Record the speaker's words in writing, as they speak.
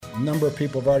number of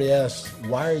people have already asked,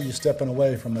 why are you stepping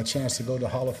away from a chance to go to the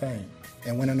Hall of Fame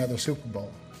and win another Super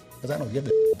Bowl? Because I don't give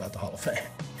a about the Hall of Fame.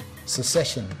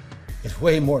 Succession is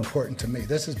way more important to me.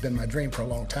 This has been my dream for a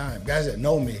long time. Guys that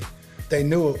know me, they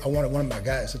knew I wanted one of my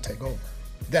guys to take over.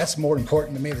 That's more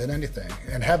important to me than anything.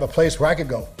 And have a place where I could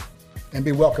go and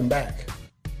be welcomed back.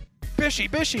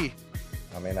 Bishy.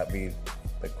 I may not be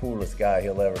the coolest guy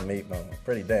he'll ever meet, but I'm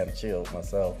pretty damn chill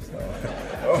myself. So.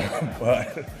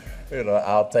 But,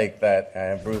 I'll take that,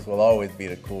 and Bruce will always be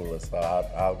the coolest. So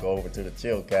I'll go over to the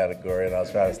chill category, and I'll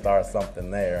try to start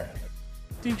something there.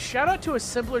 Dude, shout out to a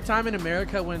simpler time in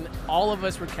America when all of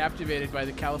us were captivated by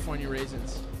the California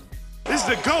Raisins. This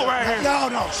is the go right here.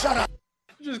 No, shut up.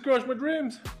 You just crushed my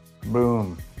dreams.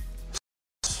 Boom.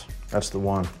 That's the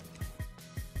one.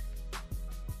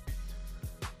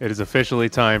 It is officially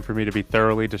time for me to be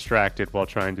thoroughly distracted while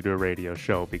trying to do a radio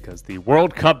show because the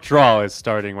World Cup draw is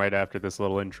starting right after this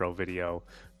little intro video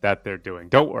that they're doing.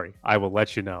 Don't worry, I will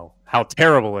let you know how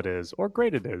terrible it is or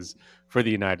great it is for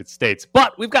the United States.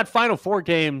 But we've got Final Four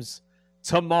games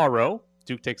tomorrow.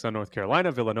 Duke takes on North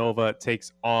Carolina. Villanova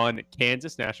takes on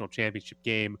Kansas. National championship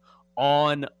game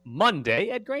on Monday.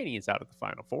 Ed Graney is out at the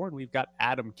Final Four, and we've got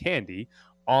Adam Candy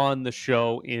on the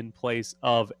show in place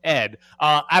of Ed.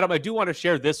 Adam, I do want to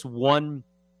share this one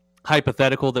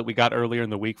hypothetical that we got earlier in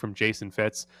the week from Jason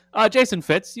Fitz. Jason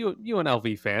Fitz, you an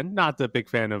LV fan, not the big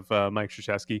fan of Mike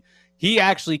Krzyzewski. He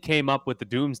actually came up with the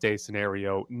doomsday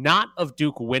scenario, not of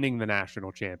Duke winning the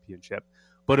national championship,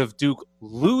 but of Duke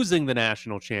losing the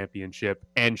national championship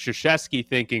and Krzyzewski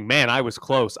thinking, man, I was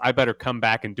close. I better come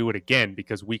back and do it again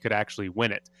because we could actually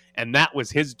win it. And that was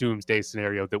his doomsday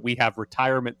scenario, that we have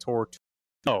retirement tour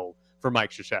 2 for Mike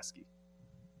Krzyzewski.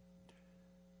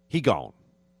 He gone.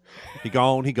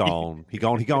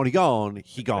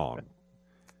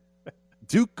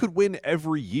 Duke could win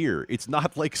every year. It's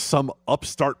not like some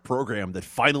upstart program that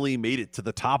finally made it to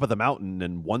the top of the mountain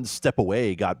and one step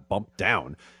away got bumped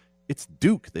down. It's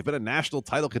Duke. They've been a national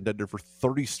title contender for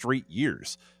 30 straight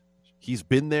years. He's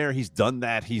been there. He's done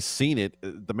that. He's seen it.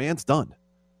 The man's done.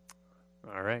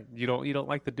 All right. You don't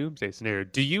like the doomsday scenario.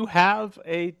 Do you have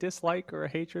a dislike or a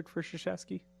hatred for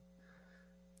Krzyzewski?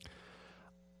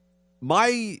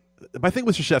 My thing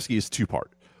with Krzyzewski is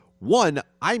two-part. One,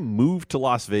 I moved to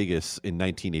Las Vegas in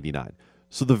 1989.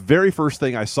 So the very first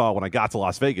thing I saw when I got to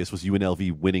Las Vegas was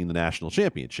UNLV winning the national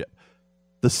championship.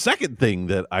 The second thing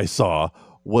that I saw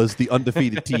was the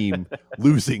undefeated team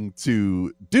losing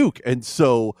to Duke. And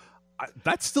so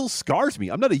that still scars me.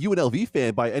 I'm not a UNLV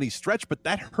fan by any stretch, but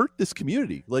that hurt this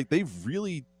community. Like, they've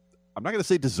really, I'm not going to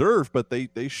say deserve, but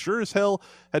they sure as hell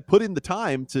had put in the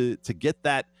time to get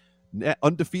that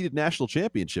undefeated national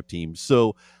championship team.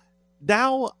 So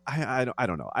now I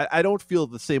don't know. I don't feel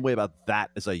the same way about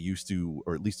that as I used to,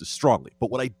 or at least as strongly.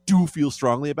 But what I do feel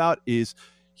strongly about is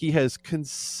he has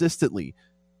consistently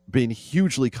been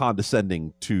hugely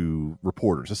condescending to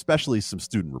reporters, especially some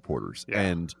student reporters. Yeah.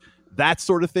 And that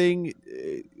sort of thing,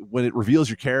 when it reveals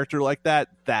your character like that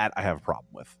I have a problem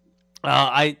with.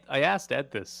 I asked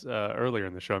Ed this earlier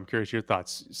in the show. I'm curious your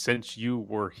thoughts since you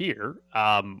were here.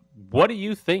 What do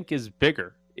you think is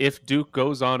bigger if Duke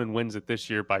goes on and wins it this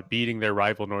year by beating their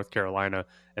rival North Carolina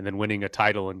and then winning a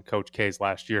title in Coach K's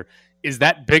last year? Is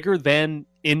that bigger than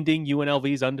ending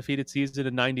UNLV's undefeated season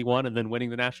in 91 and then winning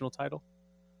the national title?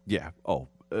 Yeah. Oh,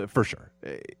 for sure.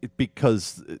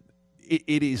 Because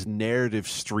it is narrative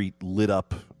street lit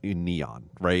up in neon,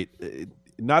 right?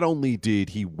 Not only did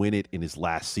he win it in his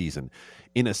last season,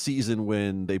 in a season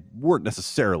when they weren't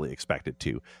necessarily expected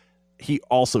to, he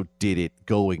also did it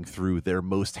going through their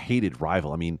most hated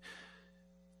rival. I mean,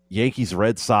 Yankees,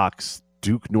 Red Sox,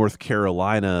 Duke, North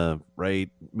Carolina, right?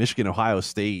 Michigan, Ohio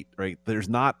State, right? There's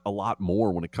not a lot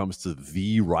more when it comes to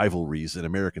the rivalries in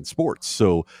American sports.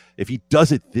 So if he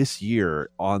does it this year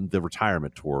on the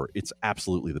retirement tour, it's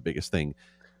absolutely the biggest thing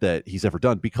that he's ever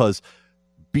done, because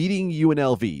beating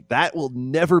UNLV, that will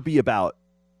never be about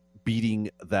beating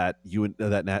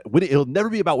it'll never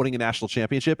be about winning a national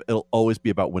championship. It'll always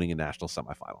be about winning a national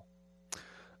semifinal.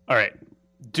 All right.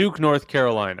 Duke, North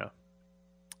Carolina.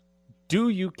 Do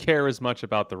you care as much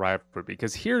about the rivalry?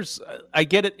 Because I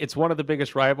get it. It's one of the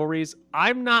biggest rivalries.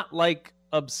 I'm not like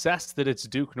obsessed that it's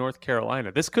Duke, North Carolina.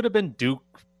 This could have been Duke,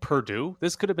 Purdue.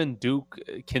 This could have been Duke,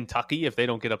 Kentucky, if they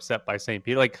don't get upset by St.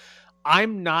 Peter. Like,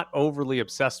 I'm not overly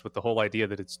obsessed with the whole idea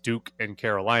that it's Duke and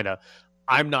Carolina.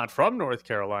 I'm not from North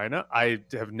Carolina. I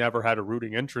have never had a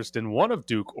rooting interest in one of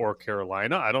Duke or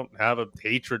Carolina. I don't have a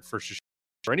hatred for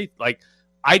any, like,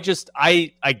 I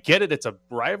get it. It's a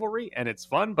rivalry and it's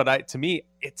fun, but to me,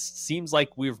 it seems like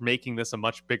we're making this a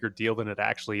much bigger deal than it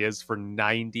actually is for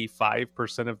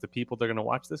 95% of the people that are going to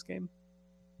watch this game.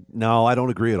 No, I don't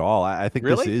agree at all. I think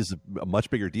Really? this is a much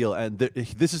bigger deal, and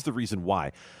this is the reason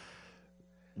why.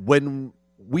 When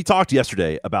we talked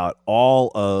yesterday about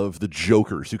all of the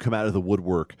jokers who come out of the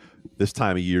woodwork this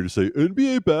time of year to say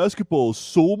NBA basketball is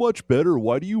so much better,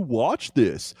 why do you watch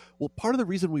this? Well, part of the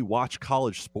reason we watch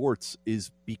college sports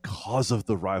is because of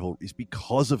the rivalries,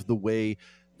 because of the way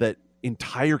that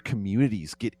entire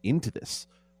communities get into this.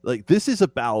 Like, this is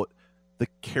about the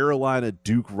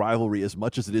Carolina-Duke rivalry as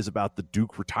much as it is about the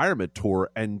Duke retirement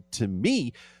tour. And to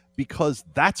me, because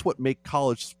that's what makes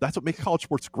college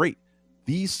sports great.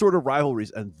 These sort of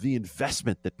rivalries and the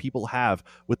investment that people have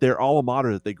with their alma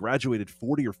mater that they graduated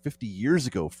 40 or 50 years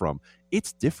ago from,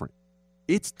 it's different.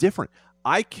 It's different.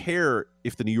 I care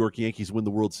if the New York Yankees win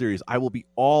the World Series. I will be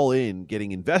all in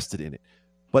getting invested in it.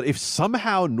 But if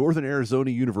somehow Northern Arizona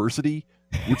University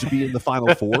were to be in the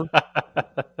Final Four,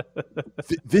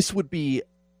 this would be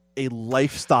a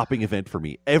life-stopping event for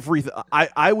me.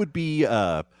 I would be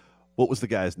what was the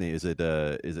guy's name? Is it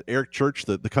Eric Church,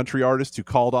 the country artist who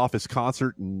called off his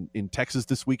concert in Texas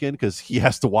this weekend because he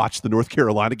has to watch the North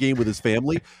Carolina game with his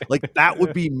family? Like, that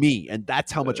would be me, and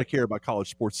that's how much I care about college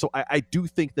sports. So I do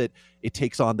think that it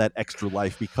takes on that extra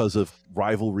life because of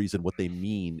rivalries and what they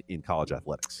mean in college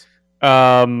athletics.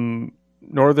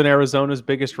 Northern Arizona's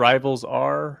biggest rivals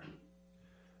are.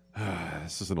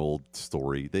 This is an old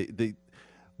story.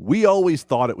 We always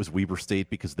thought it was Weber State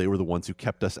because they were the ones who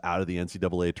kept us out of the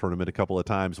NCAA tournament a couple of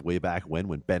times way back when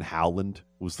Ben Howland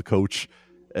was the coach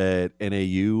at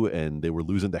NAU and they were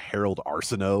losing to Harold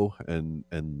Arsenault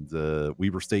and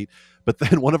Weber State. But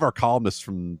then one of our columnists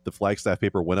from the Flagstaff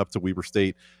paper went up to Weber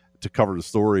State to cover the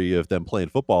story of them playing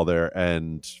football there,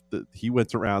 and he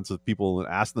went around to people and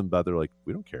asked them about. They're like,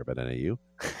 "We don't care about NAU."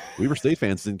 Weber State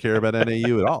fans didn't care about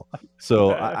NAU at all.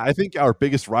 So I think our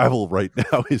biggest rival right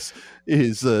now is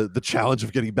the challenge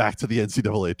of getting back to the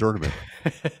NCAA tournament.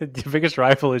 The biggest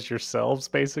rival is yourselves,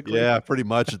 basically. Yeah, pretty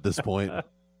much at this point.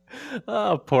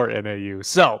 Oh, poor NAU.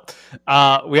 So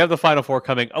we have the Final Four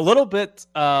coming. A little bit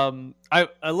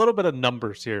of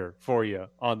numbers here for you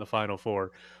on the Final Four.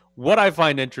 What I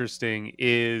find interesting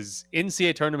is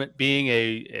NCAA tournament being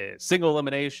a single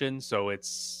elimination, so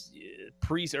it's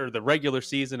the regular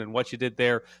season and what you did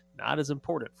there, not as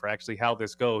important for actually how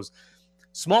this goes.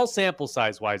 Small sample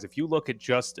size wise, if you look at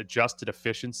just adjusted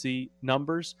efficiency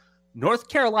numbers, North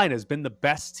Carolina has been the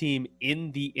best team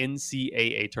in the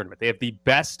NCAA tournament. They have the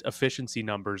best efficiency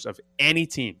numbers of any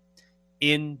team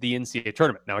in the NCAA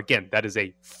tournament. Now, again, that is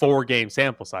a 4-game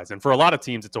sample size. And for a lot of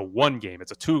teams, it's a 1-game,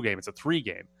 it's a 2-game, it's a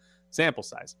 3-game sample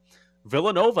size.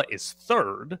 Villanova is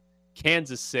 3rd,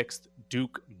 Kansas 6th,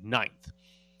 Duke 9th.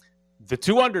 The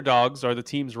 2 underdogs are the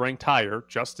teams ranked higher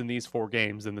just in these 4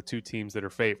 games than the 2 teams that are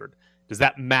favored. Does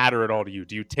that matter at all to you?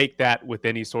 Do you take that with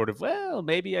any sort of, well,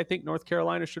 maybe I think North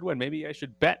Carolina should win. Maybe I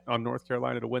should bet on North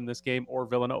Carolina to win this game or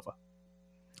Villanova?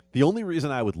 The only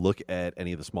reason I would look at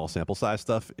any of the small sample size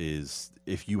stuff is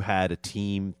if you had a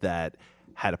team that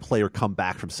had a player come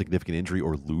back from significant injury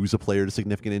or lose a player to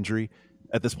significant injury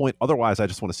at this point. Otherwise, I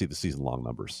just want to see the season-long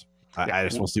numbers. I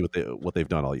just want to see what they've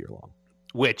done all year long.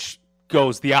 Which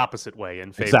goes the opposite way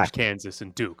and favors Kansas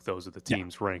and Duke. Those are the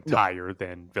teams ranked higher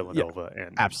than Villanova.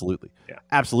 And absolutely.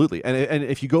 And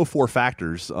if you go 4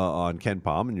 factors on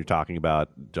KenPom, and you're talking about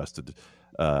adjusted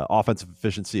offensive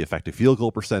efficiency, effective field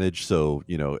goal percentage, so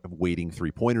weighting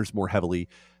 3-pointers more heavily,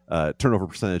 turnover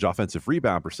percentage, offensive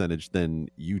rebound percentage, then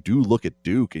you do look at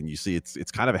Duke and you see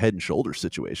it's kind of a head and shoulders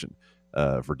situation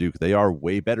for Duke. They are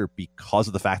way better because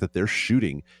of the fact that their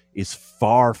shooting is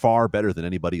far, far better than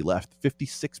anybody left.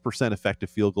 56% effective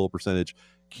field goal percentage.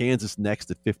 Kansas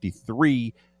next at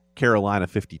 53, Carolina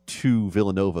 52,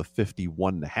 Villanova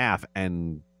 51.5,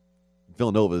 and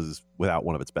Villanova is without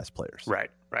one of its best players. Right.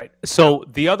 So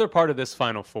the other part of this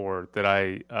Final Four that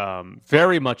I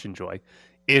very much enjoy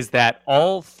is that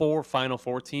all 4 Final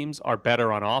Four teams are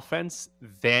better on offense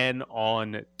than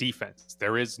on defense.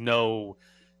 There is no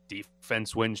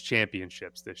defense wins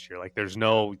championships this year. Like, there's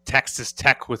no Texas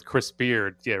Tech with Chris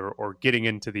Beard or getting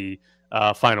into the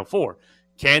Final Four.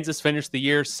 Kansas finished the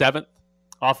year 7th.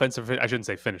 Offensive, I shouldn't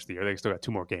say finished the year. They still got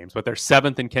 2 more games, but they're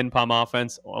 7th in KenPom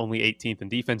offense, only 18th in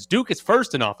defense. Duke is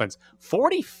 1st in offense,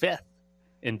 45th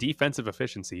in defensive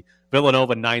efficiency.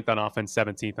 Villanova 9th on offense,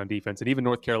 17th on defense, and even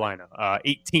North Carolina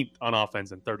 18th on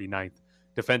offense and 39th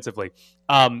defensively.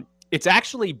 It's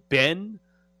actually been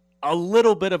a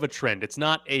little bit of a trend.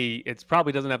 It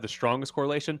probably doesn't have the strongest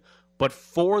correlation, but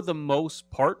for the most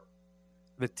part,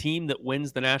 the team that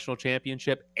wins the national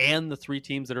championship and the 3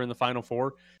 teams that are in the Final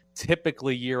Four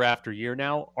typically year after year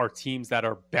now are teams that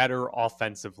are better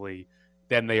offensively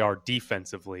than they are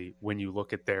defensively when you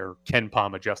look at their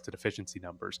KenPom adjusted efficiency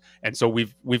numbers. And so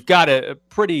we've got a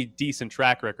pretty decent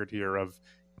track record here of,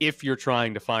 if you're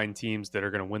trying to find teams that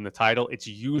are going to win the title, it's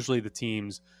usually the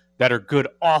teams that are good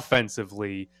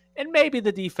offensively, and maybe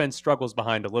the defense struggles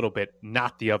behind a little bit,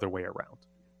 not the other way around.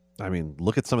 I mean,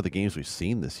 look at some of the games we've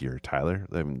seen this year, Tyler.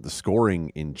 I mean, the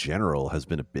scoring in general has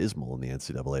been abysmal in the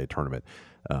NCAA tournament.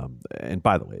 And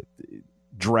by the way,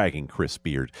 dragging Chris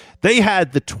Beard. They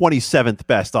had the 27th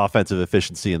best offensive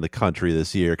efficiency in the country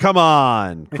this year. Come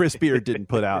on. Chris Beard didn't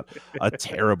put out a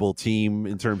terrible team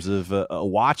in terms of a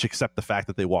watch, except the fact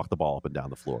that they walked the ball up and down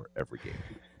the floor every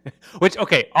game. Which,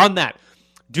 okay, on that,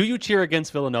 do you cheer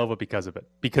against Villanova because of it?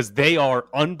 Because they are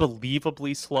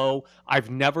unbelievably slow. I've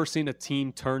never seen a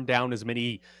team turn down as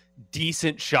many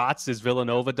decent shots as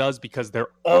Villanova does, because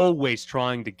they're always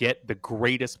trying to get the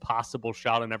greatest possible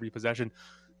shot on every possession.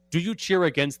 Do you cheer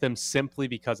against them simply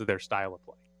because of their style of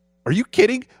play? Are you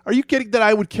kidding? Are you kidding that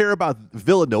I would care about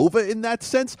Villanova in that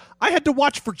sense? I had to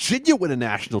watch Virginia win a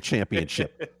national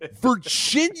championship.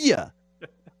 Virginia,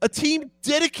 a team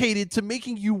dedicated to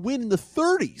making you win in the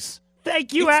 30s.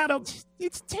 Thank you, Adam.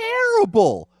 It's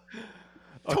terrible.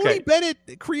 Okay. Tony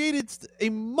Bennett created a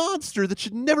monster that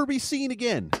should never be seen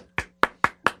again.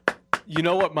 You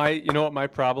know what my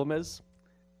problem is?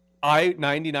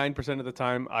 99% of the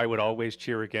time, I would always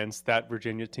cheer against that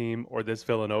Virginia team or this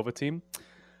Villanova team.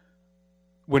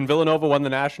 When Villanova won the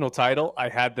national title, I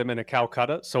had them in a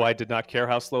Calcutta, so I did not care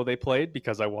how slow they played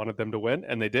because I wanted them to win,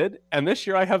 and they did. And this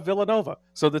year I have Villanova.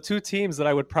 So the two teams that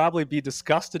I would probably be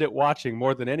disgusted at watching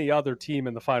more than any other team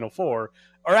in the Final Four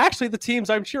are actually the teams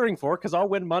I'm cheering for, because I'll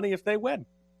win money if they win.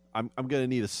 I'm going to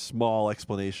need a small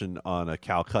explanation on a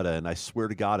Calcutta, and I swear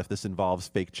to God, if this involves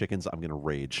fake chickens, I'm going to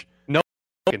rage.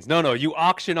 No, you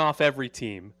auction off every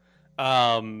team.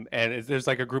 And there's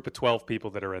like a group of 12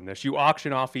 people that are in this. You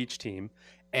auction off each team,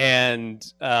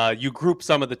 and you group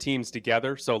some of the teams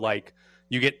together. So like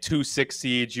you get 2 6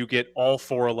 seeds, you get all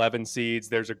 4 11 seeds.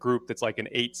 There's a group that's like an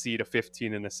 8 seed, a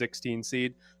 15, and a 16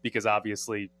 seed, because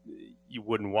obviously you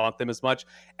wouldn't want them as much.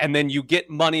 And then you get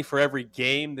money for every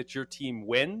game that your team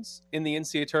wins in the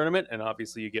NCAA tournament, and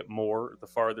obviously you get more the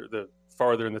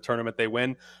farther in the tournament they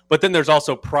win. But then there's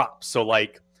also props. So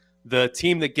like the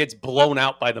team that gets blown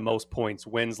out by the most points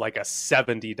wins like a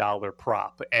 $70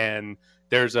 prop, and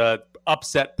there's a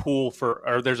upset pool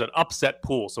there's an upset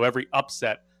pool. So every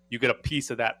upset you get a piece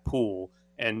of that pool,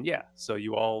 and yeah, so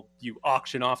you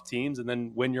auction off teams and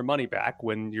then win your money back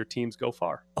when your teams go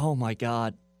far. Oh my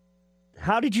God.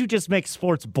 How did you just make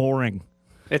sports boring?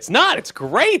 It's not. It's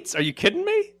great. Are you kidding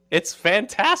me? It's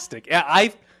fantastic. Yeah,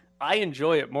 I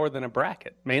enjoy it more than a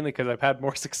bracket, mainly because I've had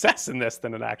more success in this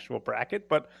than an actual bracket,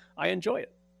 but I enjoy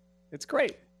it. It's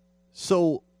great.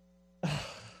 So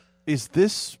is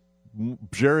this,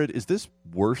 Jared, is this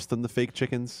worse than the fake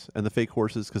chickens and the fake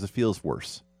horses? Because it feels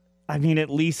worse. I mean, at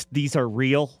least these are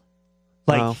real.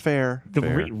 Like, fair.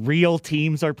 The real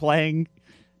teams are playing.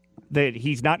 That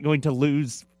he's not going to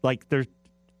lose. Like,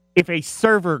 if a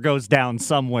server goes down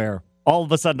somewhere, all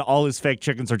of a sudden all his fake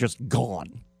chickens are just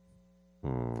gone.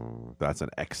 That's an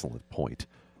excellent point.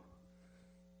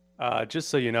 Just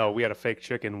so you know, we had a fake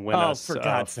chicken win us for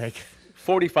God's sake,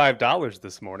 $45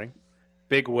 this morning.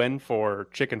 Big win for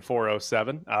Chicken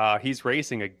 407. He's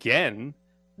racing again.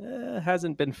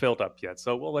 Hasn't been filled up yet,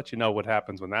 so we'll let you know what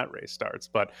happens when that race starts.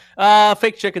 But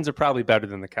fake chickens are probably better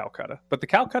than the Calcutta. But the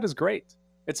Calcutta is great.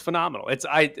 It's phenomenal.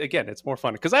 It's more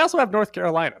fun because I also have North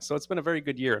Carolina, so it's been a very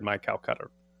good year in my Calcutta.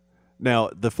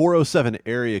 Now, the 407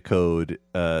 area code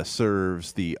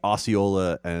serves the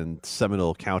Osceola and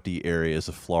Seminole County areas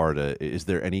of Florida. Is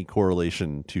there any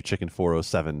correlation to Chicken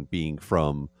 407 being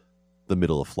from the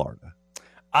middle of Florida?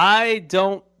 I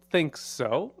don't think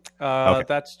so. Okay.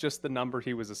 That's just the number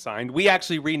he was assigned. We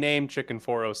actually renamed Chicken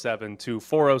 407 to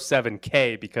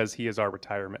 407K because he is our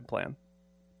retirement plan.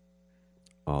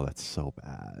 Oh, that's so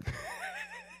bad.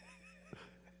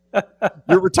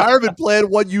 Your retirement plan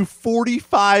won you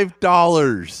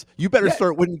 $45. You better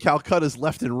start winning Calcuttas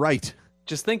left and right.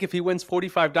 Just think, if he wins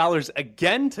 $45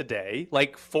 again today,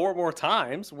 like 4 more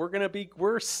times,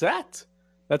 we're set.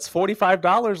 That's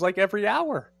 $45 like every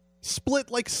hour. Split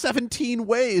like 17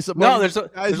 ways. No, there's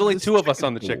only 2 of us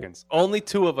on the chickens. Only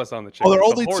 2 of us on the chickens. Oh, there are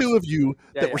only 2 of you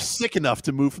that were sick enough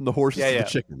to move from the horses to the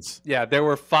chickens. Yeah, there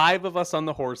were 5 of us on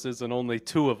the horses, and only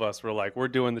 2 of us were like, we're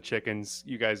doing the chickens.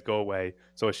 You guys go away.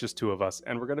 So it's just 2 of us,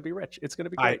 and we're going to be rich. It's going to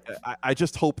be great. I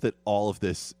just hope that all of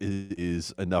this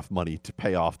is enough money to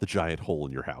pay off the giant hole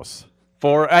in your house.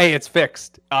 It's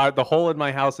fixed. The hole in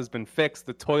my house has been fixed.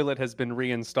 The toilet has been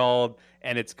reinstalled,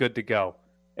 and it's good to go.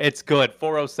 It's good.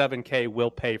 407K will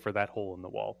pay for that hole in the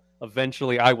wall.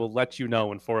 Eventually, I will let you know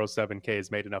when 407k has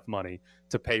made enough money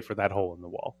to pay for that hole in the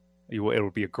wall. It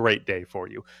will be a great day for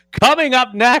you. Coming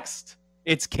up next,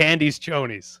 it's Candy's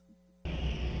Chonies.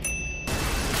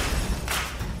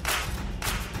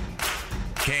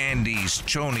 Candy's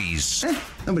Chonies.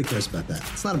 Nobody cares about that.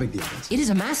 It's not a big deal, guys. It is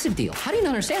a massive deal. How do you not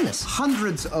understand this?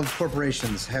 Hundreds of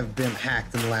corporations have been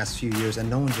hacked in the last few years, and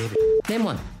no one gave a Name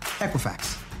one.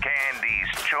 Equifax.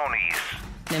 Candy's Chonies.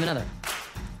 Name another.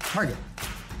 Target.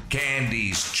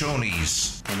 Candy's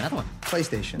Chonies. Name another one.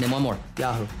 PlayStation. Name one more.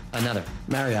 Yahoo. Another.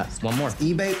 Marriott. One more.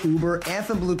 eBay, Uber,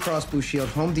 Anthem Blue Cross Blue Shield,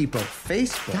 Home Depot,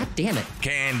 Facebook. God damn it.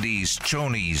 Candy's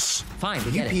Chonies. Fine,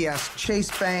 we get it. UPS,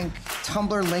 Chase Bank,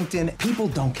 Tumblr, LinkedIn. People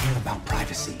don't care about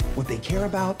privacy. What they care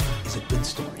about is a good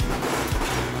story.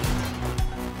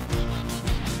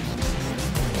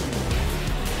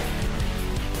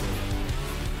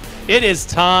 It is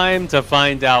time to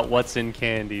find out what's in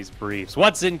Candy's briefs.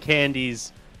 What's in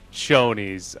Candy's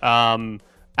Chonies?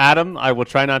 Adam, I will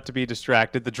try not to be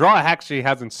distracted. The draw actually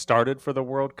hasn't started for the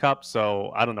World Cup,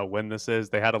 so I don't know when this is.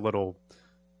 They had a little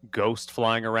ghost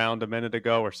flying around a minute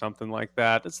ago or something like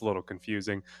that. It's a little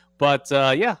confusing. But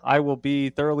yeah, I will be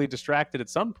thoroughly distracted at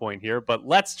some point here, but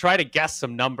let's try to guess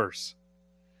some numbers.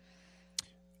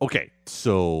 Okay,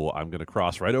 so I'm going to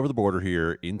cross right over the border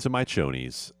here into my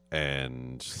Chonies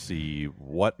and see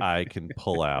what I can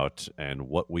pull out and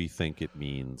what we think it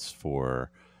means for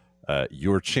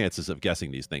your chances of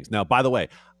guessing these things. Now, by the way,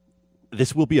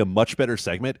 this will be a much better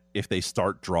segment if they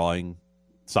start drawing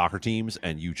soccer teams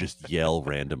and you just yell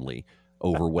randomly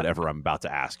over whatever I'm about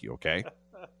to ask you, okay?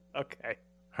 Okay.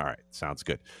 All right, sounds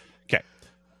good. Okay.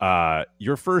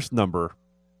 Your first number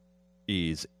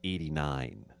is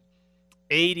 89.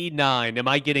 89. Am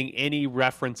I getting any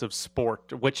reference of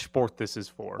sport? Which sport this is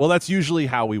for? Well, that's usually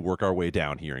how we work our way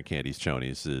down here in Candy's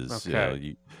Chonies. Is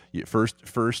okay. You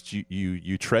first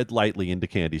you tread lightly into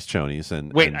Candy's Chonies,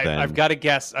 and wait, and then... I've got to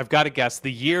guess.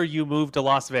 The year you moved to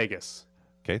Las Vegas.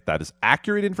 Okay, that is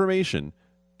accurate information,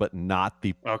 but not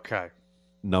the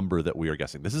number that we are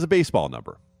guessing. This is a baseball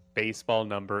number. Baseball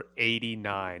number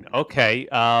 89. Okay.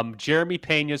 Jeremy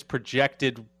Pena's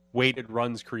projected weighted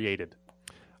runs created.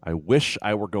 I wish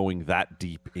I were going that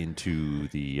deep into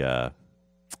the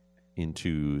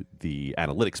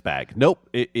analytics bag. Nope,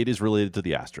 it is related to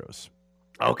the Astros.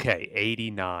 Okay,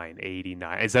 89.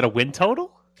 Is that a win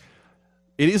total?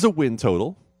 It is a win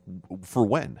total. For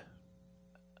when?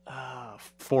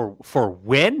 For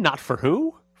when, not for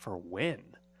who? For when?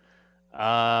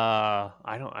 I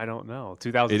don't know.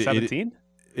 2017?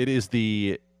 It is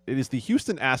the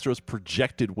Houston Astros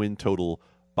projected win total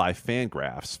by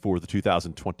Fangraphs for the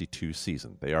 2022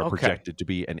 season. They are projected to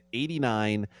be an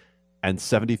 89 and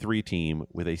 73 team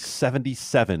with a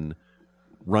 77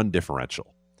 run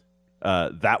differential.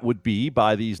 That would be,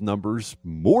 by these numbers,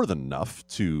 more than enough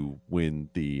to win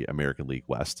the American League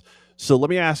West. So let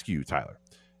me ask you, Tyler,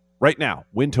 right now,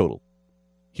 win total,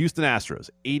 Houston Astros,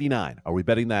 89. Are we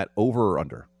betting that over or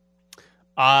under?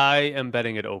 I am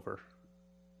betting it over.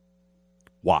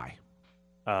 Why?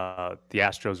 The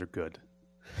Astros are good.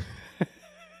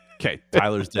 Okay,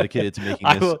 Tyler's dedicated to making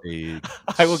this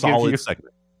a solid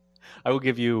segment. I will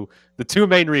give you the two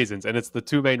main reasons, and it's the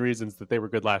two main reasons that they were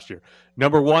good last year.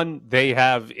 Number one, they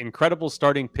have incredible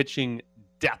starting pitching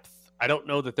depth. I don't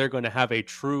know that they're going to have a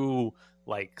true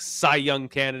Cy Young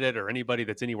candidate or anybody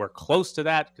that's anywhere close to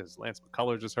that, because Lance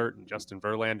McCullers is hurt and Justin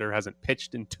Verlander hasn't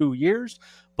pitched in 2 years,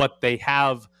 but they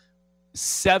have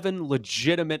 7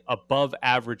 legitimate above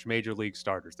average major league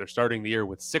starters. They're starting the year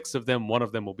with 6 of them. 1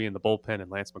 of them will be in the bullpen, and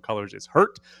Lance McCullers is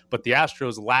hurt. But the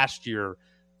Astros last year,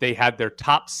 they had their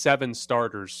top 7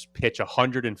 starters pitch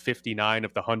 159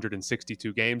 of the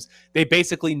 162 games. They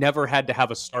basically never had to have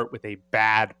a start with a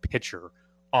bad pitcher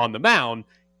on the mound.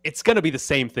 It's going to be the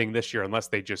same thing this year unless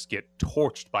they just get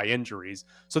torched by injuries.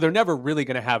 So they're never really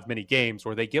going to have many games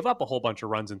where they give up a whole bunch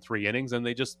of runs in 3 innings and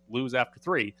they just lose after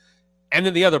 3. And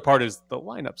then the other part is the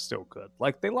lineup's still good.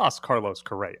 They lost Carlos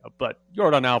Correa, but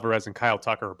Yordan Alvarez and Kyle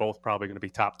Tucker are both probably going to be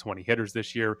top 20 hitters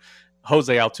this year.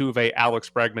 Jose Altuve, Alex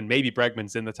Bregman, maybe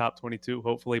Bregman's in the top 22,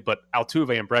 hopefully, but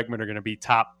Altuve and Bregman are going to be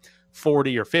top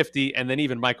 40 or 50, and then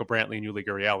even Michael Brantley and Yuli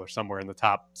Gurriel are somewhere in the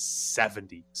top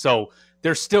 70. So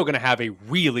they're still going to have a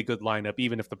really good lineup,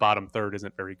 even if the bottom third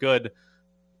isn't very good.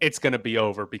 It's going to be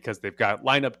over because they've got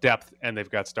lineup depth and they've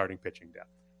got starting pitching depth.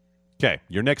 Okay,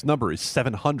 your next number is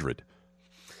 700.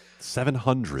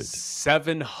 700.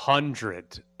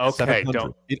 700. Okay,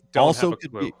 700.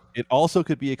 It also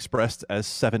could be expressed as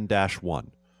 7-1.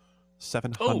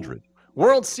 700.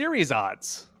 World Series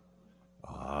odds.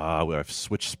 I've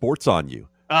switched sports on you.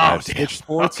 Switched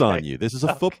sports on you. This is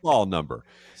a football number.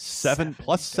 7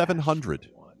 plus 700.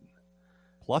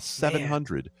 Plus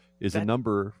 700 is a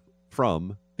number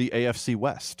from the AFC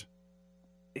West.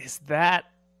 Is that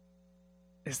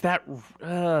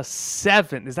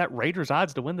 7? Is that Raiders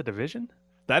odds to win the division?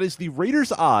 That is the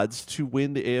Raiders odds to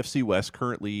win the AFC West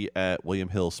currently at William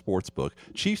Hill Sportsbook.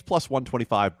 Chiefs plus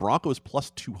 125, Broncos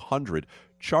plus 200,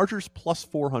 Chargers plus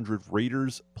 400,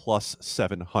 Raiders plus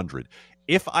 700.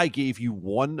 If I gave you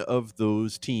one of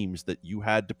those teams that you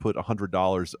had to put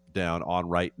 $100 down on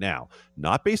right now,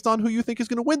 not based on who you think is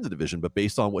going to win the division, but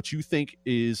based on what you think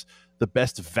is the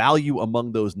best value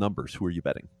among those numbers, who are you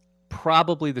betting?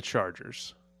 Probably the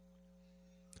Chargers.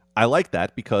 I like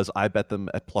that because I bet them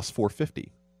at plus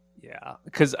 450. Yeah,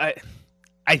 because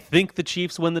I think the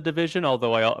Chiefs win the division,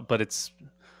 but it's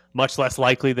much less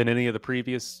likely than any of the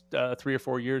previous 3 or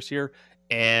 4 years here.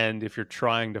 And if you're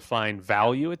trying to find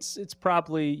value, it's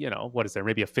probably, what is there?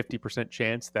 Maybe a 50%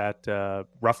 chance that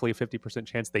roughly a 50%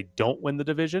 chance they don't win the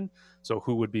division. So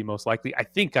who would be most likely? I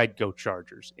think I'd go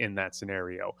Chargers in that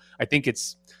scenario. I think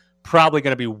it's probably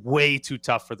going to be way too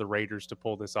tough for the Raiders to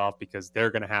pull this off because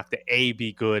they're going to have to A,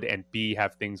 be good, and B,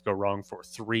 have things go wrong for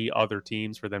 3 other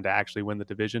teams for them to actually win the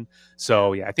division.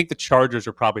 So, yeah, I think the Chargers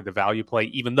are probably the value play,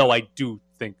 even though I do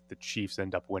think the Chiefs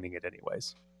end up winning it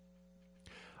anyways.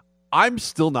 I'm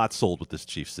still not sold with this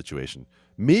Chiefs situation.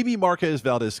 Maybe Marquez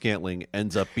Valdez-Scantling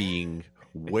ends up being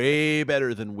way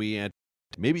better than we anticipated.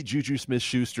 Maybe Juju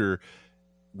Smith-Schuster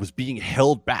was being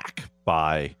held back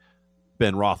by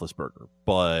Ben Roethlisberger,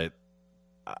 but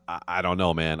I don't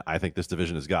know, man. I think this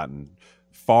division has gotten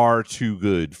far too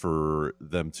good for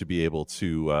them to be able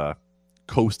to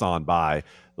coast on by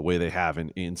the way they have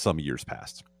in some years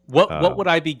past. What would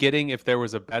I be getting if there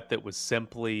was a bet that was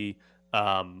simply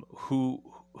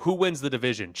who wins the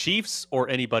division, Chiefs or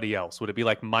anybody else? Would it be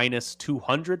like minus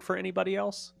 200 for anybody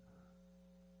else?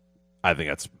 I think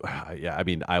that's yeah. I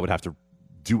mean, I would have to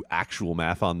do actual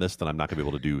math on this that I'm not going to be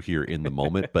able to do here in the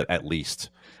moment, but at least,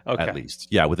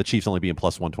 yeah, with the Chiefs only being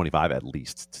plus 125, at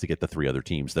least to get the 3 other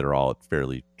teams that are all at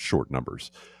fairly short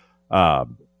numbers.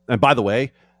 And by the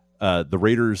way, the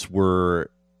Raiders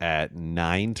were at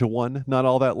 9-1 not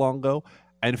all that long ago.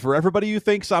 And for everybody who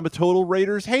thinks I'm a total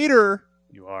Raiders hater,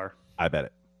 you are. I bet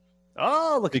it.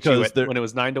 Oh, look at you when it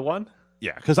was 9-1.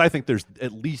 Yeah, because I think there's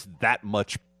at least that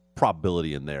much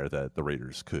probability in there that the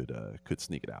Raiders could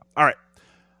sneak it out. All right.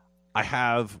 I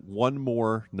have one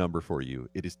more number for you.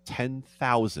 It is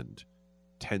 10,000.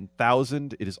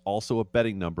 10,000. It is also a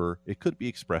betting number. It could be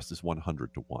expressed as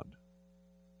 100-1.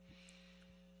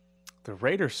 The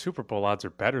Raiders Super Bowl odds are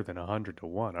better than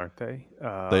 100-1, aren't they?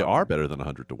 They are better than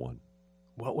 100-1.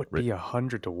 What would be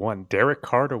 100-1? Derek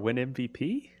Carr to win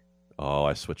MVP? Oh,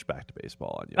 I switched back to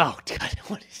baseball on you. Oh, God.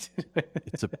 What is it?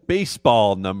 It's a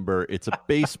baseball number. It's a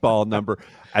baseball number.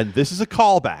 And this is a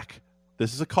callback.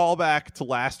 This is a callback to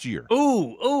last year.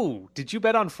 Ooh. Did you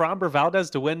bet on Framber Valdez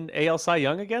to win AL Cy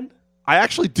Young again? I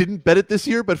actually didn't bet it this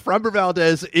year, but Framber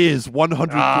Valdez is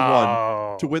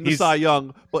 100-1 to win the Cy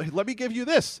Young. But let me give you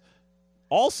this.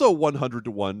 Also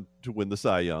 100-1 to win the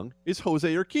Cy Young is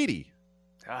Jose Urquidy.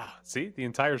 See, the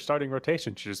entire starting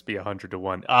rotation should just be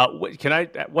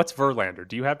 100-1. What's Verlander?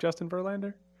 Do you have Justin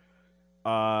Verlander?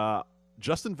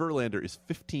 Justin Verlander is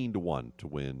 15-1 to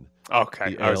win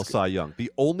the AL Cy Young.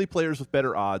 The only players with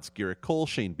better odds: Garrett Cole,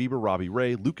 Shane Bieber, Robbie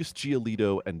Ray, Lucas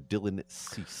Giolito, and Dylan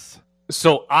Cease.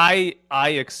 So I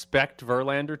expect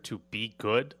Verlander to be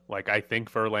good. Like, I think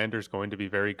Verlander's going to be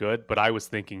very good, but I was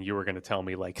thinking you were going to tell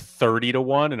me like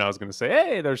 30-1, and I was going to say,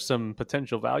 hey, there's some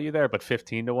potential value there, but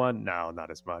 15-1, no, not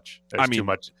as much. There's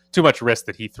too much risk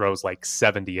that he throws like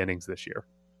 70 innings this year.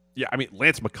 Yeah, I mean,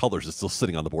 Lance McCullers is still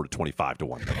sitting on the board at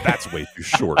 25-1. That's way too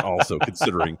short, also,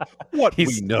 considering what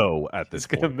we know at this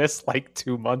point. He's going to miss like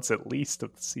 2 months at least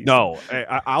of the season. No,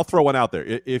 I'll throw one out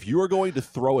there. If you are going to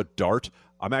throw a dart,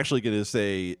 I'm actually going to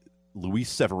say Luis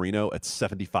Severino at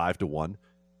 75-1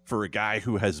 for a guy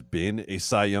who has been a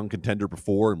Cy Young contender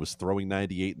before and was throwing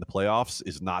 98 in the playoffs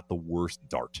is not the worst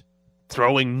dart.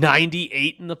 Throwing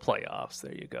 98 in the playoffs.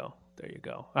 There you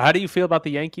go. How do you feel about the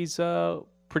Yankees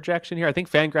projection here? I think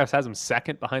Fangraphs has them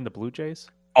second behind the Blue Jays.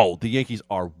 Oh, the Yankees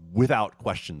are without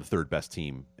question the third best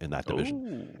team in that division.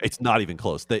 Ooh. It's not even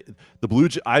close. The Blue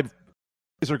Jays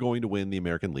are going to win the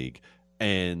American League,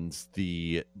 and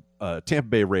the Tampa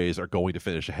Bay Rays are going to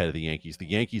finish ahead of the Yankees. The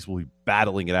Yankees will be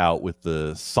battling it out with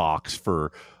the Sox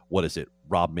for, what is it,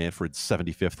 Rob Manfred's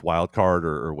 75th wild card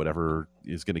or whatever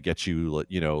is going to get you,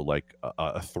 like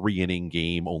a 3-inning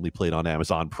game only played on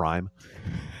Amazon Prime.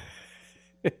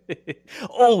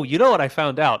 Oh, you know what I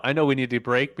found out? I know we need to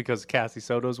break because Cassie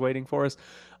Soto's waiting for us.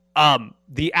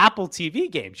 The Apple TV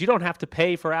games, you don't have to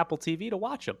pay for Apple TV to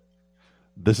watch them.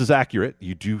 This is accurate.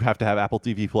 You do have to have Apple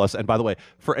TV Plus. And by the way,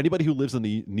 for anybody who lives in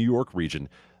the New York region,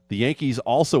 the Yankees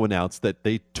also announced that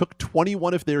they took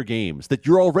 21 of their games that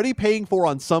you're already paying for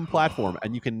on some platform,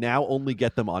 and you can now only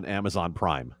get them on Amazon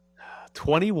Prime.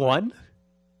 21?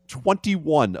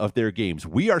 21 of their games.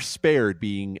 We are spared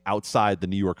being outside the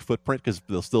New York footprint because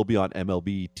they'll still be on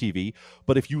MLB TV.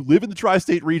 But if you live in the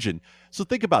tri-state region, so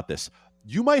think about this.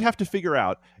 You might have to figure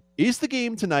out, is the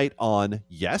game tonight on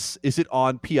Yes? Is it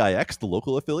on PIX, the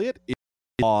local affiliate? Is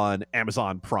it on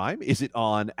Amazon Prime? Is it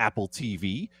on Apple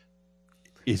TV?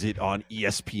 Is it on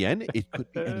ESPN? It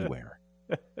could be anywhere.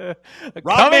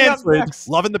 Rob Manfred,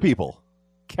 loving the people.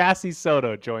 Cassie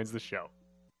Soto joins the show.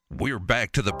 We're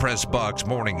back to the Press Box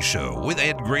Morning Show with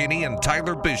Ed Graney and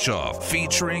Tyler Bischoff,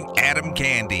 featuring Adam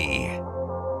Candy.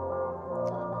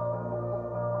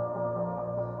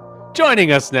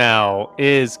 Joining us now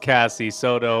is Cassie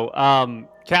Soto.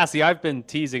 Cassie, I've been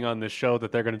teasing on this show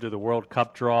that they're going to do the World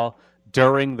Cup draw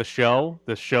during the show.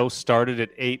 The show started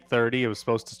at 8:30. It was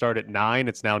supposed to start at 9.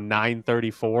 It's now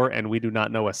 9:34, and we do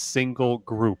not know a single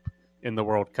group in the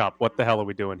World Cup. What the hell are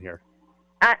we doing here?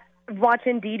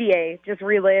 Watching Didier just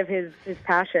relive his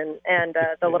passion and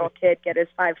the little kid get his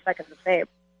 5 seconds of fame.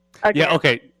 Again. Yeah,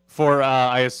 okay. For,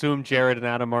 I assume Jared and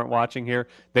Adam aren't watching here.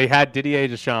 They had Didier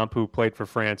Deschamps, who played for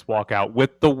France, walk out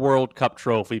with the World Cup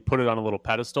trophy, put it on a little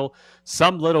pedestal.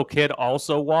 Some little kid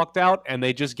also walked out, and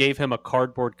they just gave him a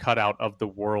cardboard cutout of the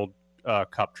World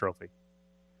Cup trophy.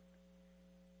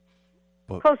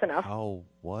 But Close enough. How?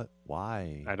 What?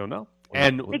 Why? I don't know.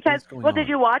 Because, did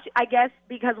you watch? I guess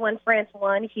because when France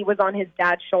won, he was on his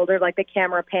dad's shoulder, like the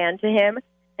camera panned to him,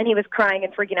 and he was crying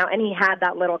and freaking out, and he had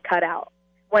that little cutout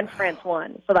when France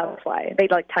won. So that's why they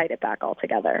tied it back all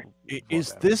together.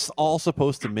 Is this all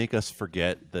supposed to make us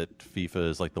forget that FIFA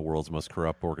is like the world's most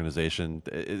corrupt organization?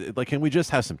 Like, can we just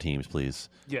have some teams, please?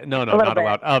 Yeah, no, not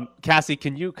allowed. Cassie,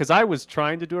 can you, because I was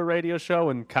trying to do a radio show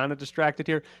and kind of distracted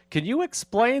here, can you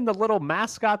explain the little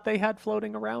mascot they had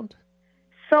floating around?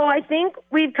 So I think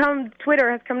Twitter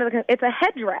has come to it's a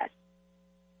headdress.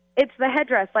 It's the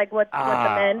headdress, like what the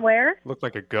men wear. Looked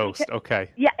like a ghost.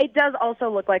 Okay. Yeah, it does also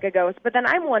look like a ghost. But then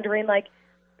I'm wondering,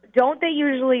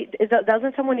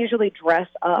 doesn't someone usually dress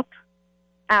up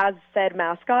as said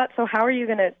mascot? So how are you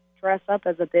going to dress up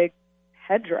as a big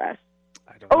headdress?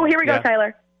 I don't know. Here we go,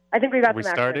 Tyler. I think we got we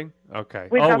some starting? Okay.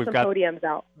 We've got some podiums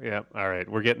out. Yeah, all right.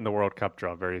 We're getting the World Cup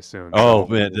draw very soon. Oh,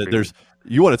 man,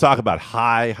 you want to talk about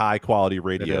high quality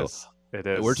radio. It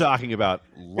is. We're talking about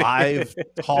live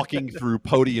talking through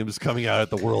podiums coming out at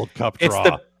the World Cup draw. It's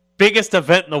the biggest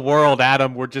event in the world,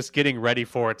 Adam. We're just getting ready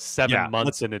for it 7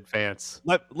 months in advance.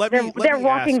 They're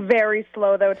walking very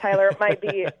slow, though, Tyler. It might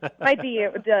be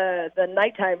the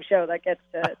nighttime show that gets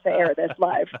to air this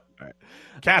live. All right.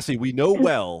 Cassie, we know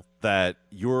well that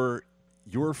your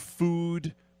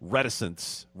food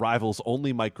reticence rivals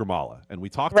only Mike Grimala, and we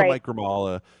talked to Mike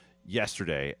Grimala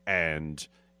yesterday, and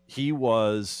he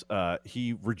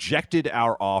rejected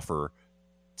our offer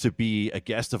to be a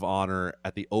guest of honor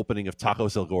at the opening of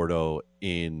Tacos El Gordo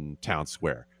in Town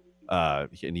Square. And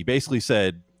he basically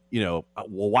said, well,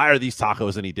 why are these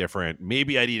tacos any different?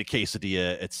 Maybe I'd eat a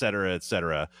quesadilla, et cetera, et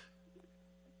cetera.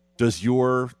 Does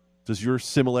your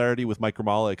similarity with Mike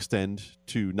Grimala extend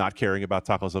to not caring about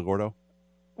Tacos El Gordo?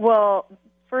 Well,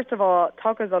 first of all,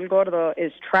 Tacos El Gordo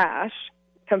is trash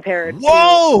compared to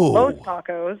Los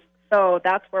Tacos. So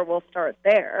that's where we'll start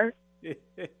there.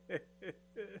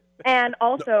 And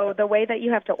also, the way that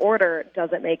you have to order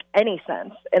doesn't make any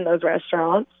sense in those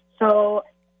restaurants. So,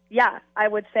 yeah, I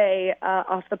would say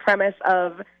off the premise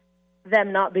of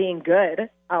them not being good,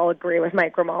 I'll agree with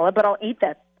Mike Grimala, but I'll eat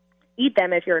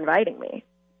them if you're inviting me.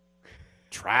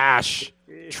 Trash.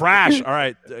 All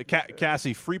right,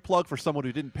 Cassie, free plug for someone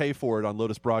who didn't pay for it on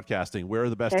Lotus Broadcasting. Where are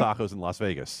the best tacos in Las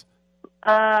Vegas?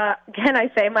 Can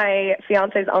I say my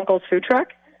fiance's uncle's food truck?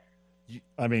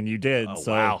 I mean, you did. Oh,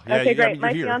 so. Wow. Yeah, okay, great.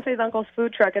 My fiance's uncle's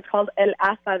food truck. It's called El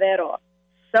Asadero.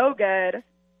 So good.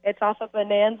 It's off of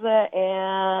Bonanza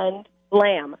and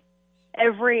Lamb.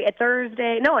 Every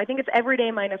Thursday. No, I think it's every day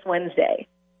minus Wednesday.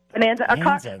 Bonanza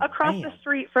across the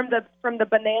street from the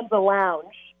Bonanza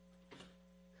Lounge.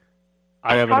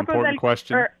 I have an important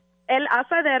question. El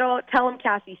Asadero. Tell him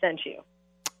Cassie sent you.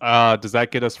 Does that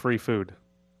get us free food?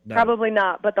 No. Probably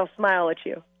not, but they'll smile at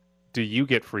you. Do you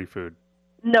get free food?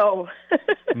 No.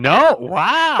 No?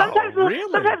 Wow. Sometimes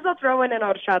they'll throw in an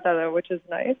horchata, though, which is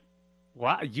nice.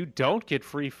 Wow, you don't get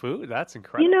free food? That's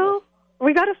incredible.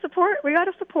 We got to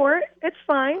support. It's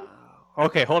fine.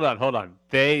 Okay, hold on.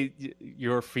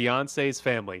 Your fiance's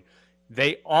family,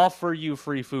 they offer you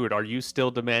free food. Are you still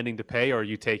demanding to pay, or are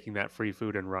you taking that free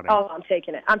food and running? Oh, I'm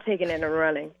taking it. I'm taking it and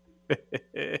running.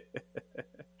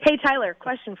 Hey, Tyler,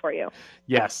 question for you.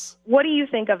 Yes. What do you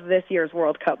think of this year's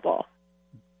World Cup ball?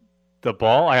 The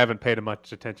ball, I haven't paid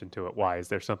much attention to it. Why? Is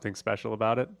there something special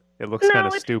about it? It looks No, kind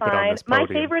of it's stupid fine. on this podium.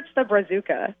 My favorite's the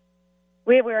Brazuca.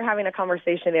 We were having a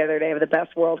conversation the other day of the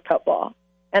best World Cup ball,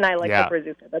 and I like Yeah. the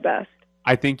Brazuca the best.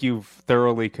 I think you've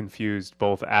thoroughly confused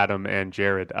both Adam and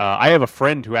Jared. I have a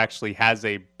friend who actually has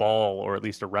a ball, or at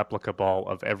least a replica ball,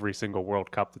 of every single World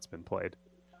Cup that's been played.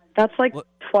 That's like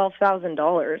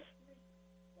 $12,000.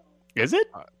 Is it?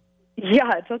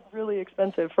 Yeah, it's really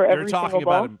expensive for every single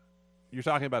ball. You're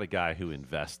talking about a guy who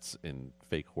invests in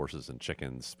fake horses and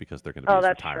chickens because they're going to be Oh, his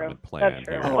that's retirement true. plan. That's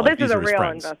true. Here. Well, Like, this is these a are his real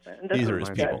friends. investment. This These is are his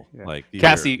good. people. Yeah. Like these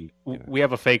Cassie, are, we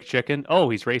have a fake chicken. Oh,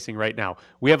 he's racing right now.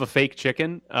 We have a fake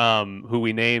chicken who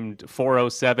we named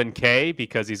 407K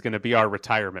because he's going to be our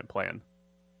retirement plan.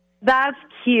 That's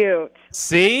cute.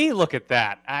 See? Look at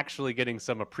that. Actually getting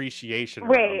some appreciation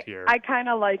around Wait, here. I kind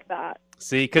of like that.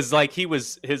 See, because like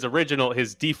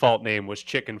his default name was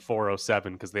Chicken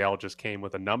 407 because they all just came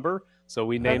with a number. So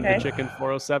we named Okay. the chicken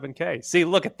 407K. See,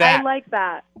 look at that. I like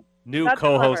that. New That's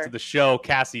co-host clever. of the show,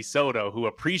 Cassie Soto, who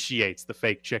appreciates the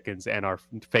fake chickens and our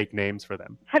fake names for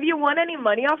them. Have you won any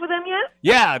money off of them yet?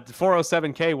 Yeah, the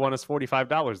 407K won us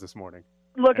 $45 this morning.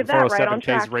 Look at that, right on 407K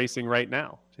track. is racing right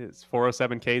now. It is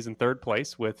 407K is in third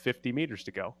place with 50 meters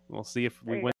to go. We'll see if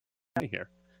we win here.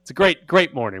 It's a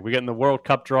great morning. We get in the World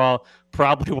Cup draw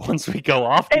probably once we go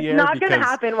off the air. It's not going to because-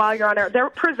 happen while you're on air. They're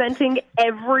presenting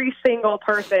every single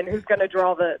person who's going to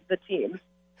draw the teams.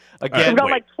 Again, We've got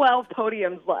wait. like 12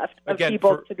 podiums left of Again,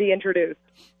 people for- to be introduced.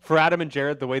 For Adam and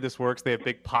Jared, the way this works, they have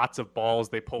big pots of balls.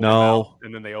 They pull them No. out,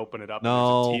 and then they open it up, No.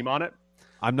 and there's a team on it.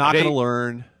 I'm not They- going to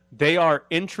learn. They are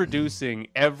introducing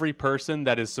every person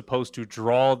that is supposed to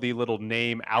draw the little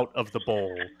name out of the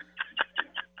bowl.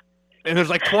 And there's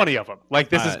like 20 of them. Like,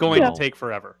 this is going no. to take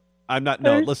forever. I'm not.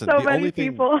 No, There's listen. so the many only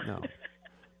thing. people. No,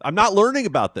 I'm not learning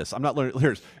about this. I'm not learning.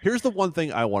 Here's the one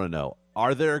thing I want to know: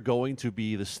 are there going to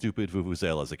be the stupid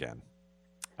vuvuzelas again?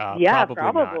 Yeah, Not.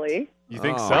 probably. You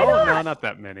think Oh. so? Why No, not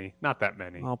that many. Not that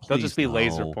many. Oh, They'll please just be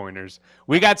laser no. pointers.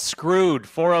 We got screwed.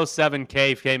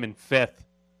 407K came in fifth.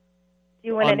 Do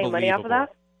you win any money off of that?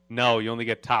 Unbelievable. No, you only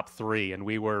get top three, and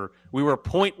we were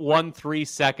 0.13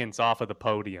 seconds off of the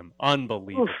podium.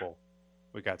 Unbelievable.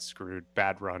 We got screwed.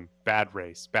 Bad run. Bad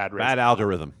race. Bad race. Bad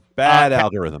algorithm. Bad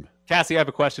algorithm. Cassie, I have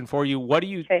a question for you. What do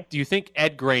you think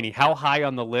Ed Graney, how high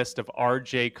on the list of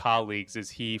RJ colleagues is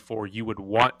he for you would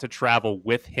want to travel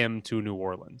with him to New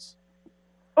Orleans?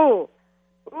 Ooh,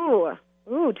 to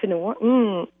New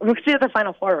Orleans. We'll see at the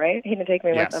Final Four, right? He didn't take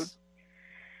me with them.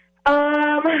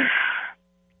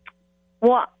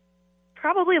 Well,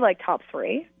 probably like top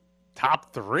three.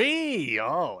 Top three?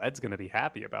 Oh, Ed's going to be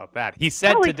happy about that. He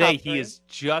said Probably today top he three. is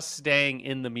just staying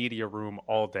in the media room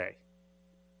all day.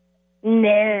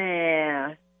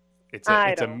 Nah. It's I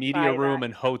a don't media buy room that.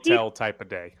 and hotel type of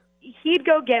day. He'd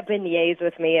go get beignets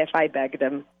with me if I begged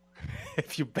him.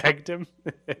 If you begged him?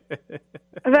 I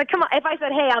was like, come on. If I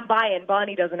said, hey, I'm buying,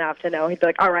 Bonnie doesn't have to know. He'd be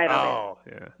like, all right, I'm in. Oh,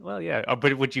 yeah. Well, yeah.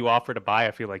 But would you offer to buy?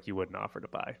 I feel like you wouldn't offer to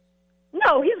buy.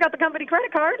 No, he's got the company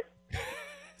credit card.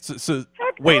 So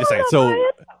Heck wait no, a second.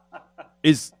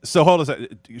 I'm So not hold on a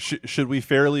second. Should we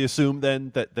fairly assume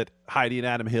then that Heidi and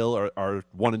Adam Hill are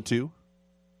 1 and 2?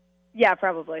 Yeah,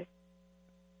 probably.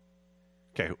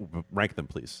 Okay, rank them,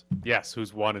 please. Yes.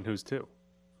 Who's 1 and who's 2?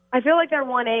 I feel like they're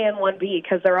 1A and 1B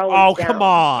because they're always Oh, down. come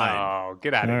on. Oh,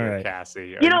 get out of All here, right.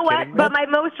 Cassie. Are You know what? kidding me? But my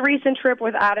most recent trip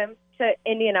with Adam to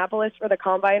Indianapolis for the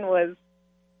Combine was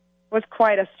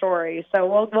quite a story. So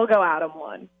we'll go Adam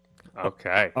 1.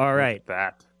 Okay. All look right. at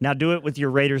that. Now do it with your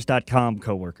Raiders.com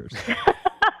coworkers.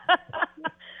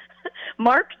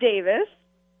 Mark Davis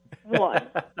 1.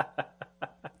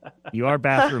 You are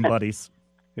bathroom buddies.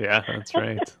 Yeah, that's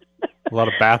right. A lot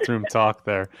of bathroom talk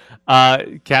there.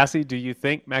 Cassie, do you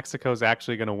think Mexico's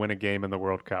actually going to win a game in the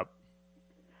World Cup?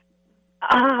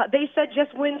 They said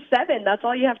just win 7. That's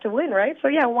all you have to win, right? So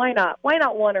yeah, why not? Why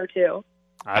not 1 or 2?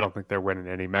 I don't think they're winning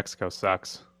any. Mexico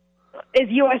sucks. Is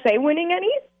USA winning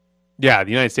any? Yeah,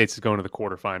 the United States is going to the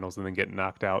quarterfinals and then getting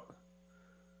knocked out.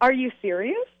 Are you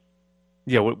serious?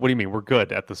 Yeah, what do you mean? We're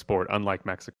good at the sport, unlike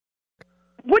Mexico.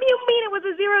 What do you mean it was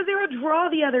a 0-0 draw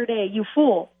the other day, you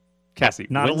fool? Cassie,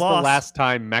 Not a when's the loss. last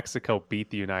time Mexico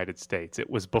beat the United States? It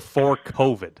was before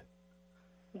COVID.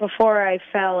 Before I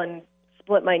fell and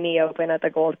split my knee open at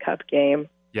the Gold Cup game.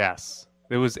 Yes.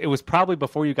 It was probably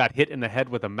before you got hit in the head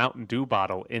with a Mountain Dew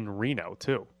bottle in Reno,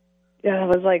 too. Yeah, it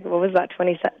was like, what was that,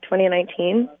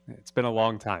 2019? It's been a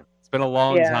long time. It's been a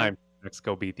long Yeah. time.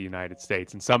 Mexico beat the United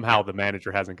States, and somehow the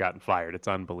manager hasn't gotten fired. It's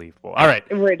unbelievable. All right,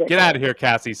 Ridiculous. get out of here,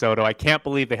 Cassie Soto. I can't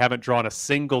believe they haven't drawn a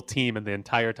single team in the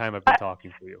entire time I've been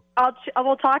talking to you. I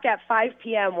will talk at 5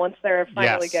 p.m. once they're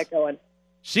finally Yes. get going.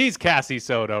 She's Cassie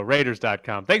Soto,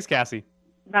 Raiders.com. Thanks, Cassie.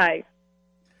 Bye.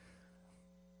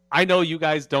 I know you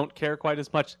guys don't care quite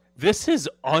as much. This is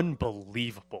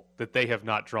unbelievable that they have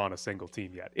not drawn a single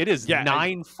team yet. It is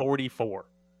 9:44.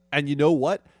 And you know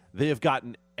what? They have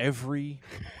gotten every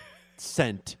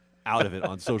cent out of it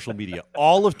on social media.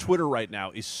 All of Twitter right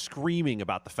now is screaming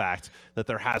about the fact that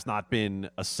there has not been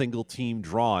a single team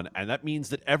drawn. And that means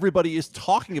that everybody is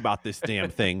talking about this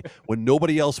damn thing when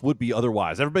nobody else would be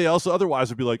otherwise. Everybody else otherwise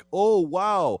would be like, oh,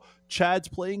 wow, Chad's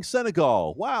playing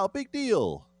Senegal. Wow, big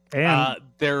deal. And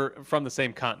they're from the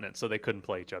same continent, so they couldn't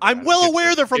play each other. I'm well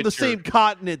aware they're from get the same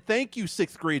continent. Thank you,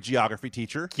 6th grade geography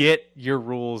teacher. Get your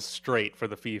rules straight for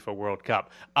the FIFA World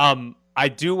Cup. I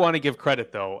do want to give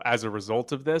credit, though, as a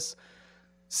result of this.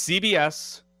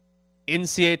 CBS,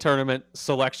 NCAA Tournament,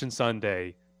 Selection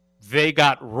Sunday, they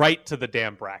got right to the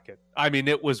damn bracket. I mean,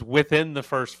 it was within the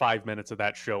first 5 minutes of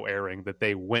that show airing that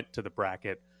they went to the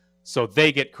bracket. So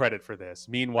they get credit for this.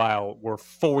 Meanwhile, we're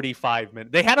 45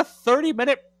 minutes. They had a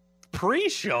 30-minute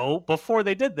pre-show before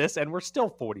they did this, and we're still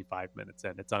 45 minutes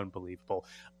in. It's unbelievable.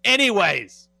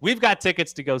 Anyways, we've got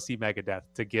tickets to go see Megadeth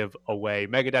to give away.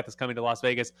 Megadeth is coming to Las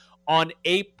Vegas on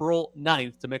April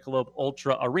 9th to Michelob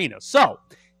Ultra Arena. So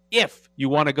if you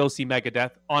want to go see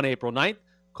Megadeth on April 9th,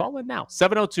 call in now.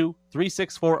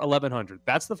 702-364-1100.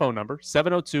 That's the phone number,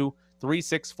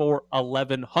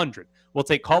 702-364-1100. We'll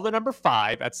take caller number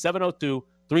 5 at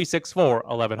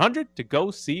 702-364-1100 to go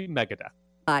see Megadeth.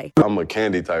 I'm a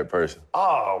candy type person.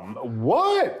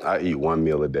 What? I eat one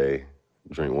meal a day,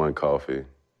 drink one coffee,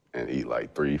 and eat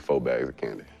like 3-4 bags of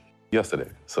candy.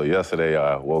 Yesterday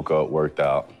I woke up, worked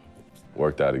out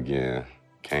again,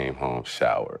 came home,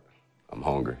 showered. I'm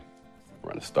hungry.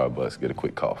 Run to Starbucks, get a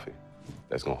quick coffee.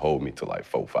 That's gonna hold me till like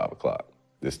 4, 5 o'clock.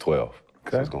 This 12.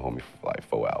 Okay. So it's gonna hold me for like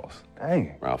 4 hours.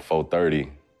 Dang. Around 4:30,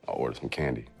 I ordered some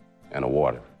candy and a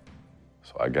water.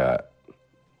 So I got,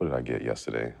 what did I get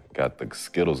yesterday? Got the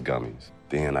Skittles gummies.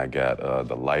 Then I got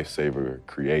the Lifesaver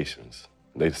Creations.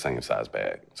 They the same size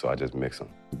bag, so I just mix them.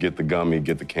 Get the gummy,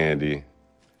 get the candy,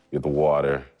 get the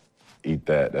water, eat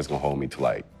that. That's gonna hold me till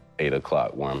like 8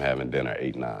 o'clock where I'm having dinner,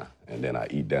 8, 9. And then I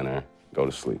eat dinner, go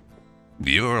to sleep.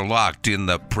 You're locked in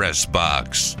the press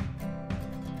box.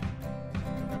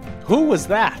 Who was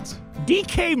that?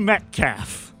 DK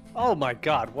Metcalf. Oh my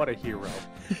God, what a hero.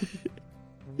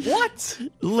 What?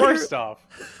 First off,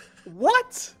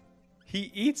 what?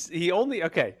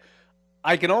 Okay.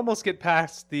 I can almost get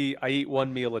past I eat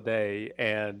one meal a day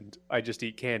and I just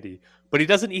eat candy. But he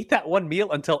doesn't eat that one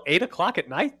meal until 8 o'clock at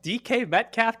night? DK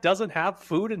Metcalf doesn't have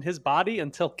food in his body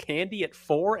until candy at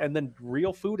 4 and then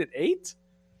real food at 8?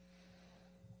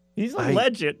 He's a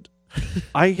legend.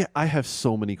 I have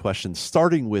so many questions,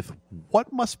 starting with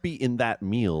what must be in that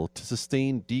meal to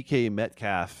sustain DK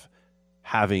Metcalf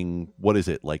having, what is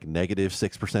it, like negative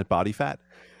 6% body fat?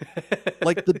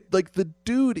 like the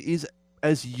dude is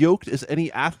as yoked as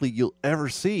any athlete you'll ever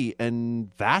see,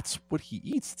 and that's what he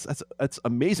eats. That's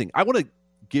amazing. I want to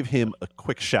give him a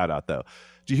quick shout out though.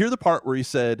 Did you hear the part where he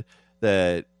said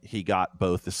that he got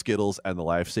both the Skittles and the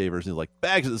Lifesavers and he's like,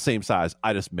 bags are the same size,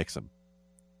 I just mix them?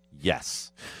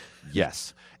 Yes.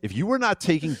 If you are not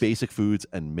taking basic foods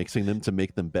and mixing them to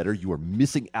make them better, you are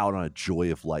missing out on a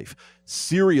joy of life.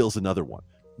 Cereal's another one.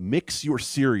 Mix your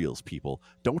cereals, people.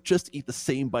 Don't just eat the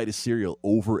same bite of cereal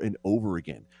over and over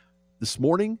again. This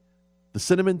morning, the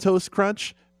Cinnamon Toast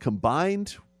Crunch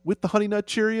combined with the Honey Nut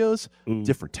Cheerios,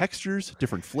 different textures,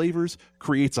 different flavors,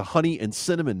 creates a honey and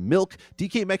cinnamon milk.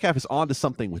 DK Metcalf is onto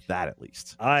something with that, at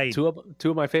least. Two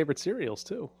of my favorite cereals,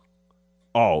 too.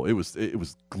 Oh, it was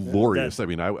glorious. I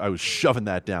mean, I was shoving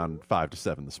that down 5 to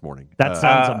 7 this morning. That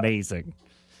sounds amazing.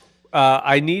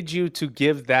 I need you to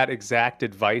give that exact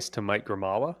advice to Mike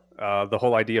Grimala. The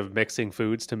whole idea of mixing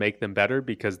foods to make them better,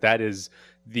 because that is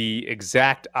the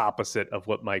exact opposite of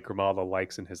what Mike Grimala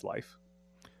likes in his life.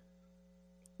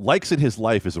 Likes in his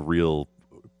life is a real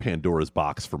Pandora's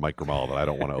box for Mike Grimala that I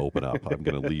don't want to open up. I'm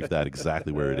going to leave that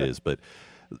exactly where it is. But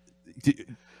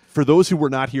for those who were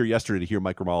not here yesterday to hear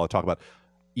Mike Grimala talk about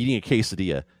eating a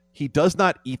quesadilla, he does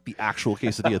not eat the actual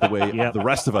quesadilla the way the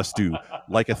rest of us do,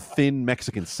 like a thin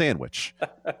Mexican sandwich.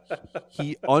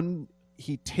 He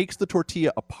takes the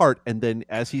tortilla apart and then,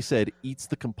 as he said, eats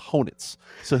the components.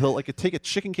 So he'll take a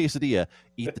chicken quesadilla,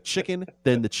 eat the chicken,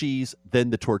 then the cheese, then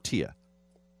the tortilla.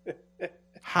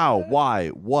 How? Why?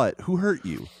 What? Who hurt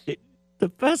you?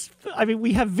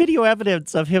 We have video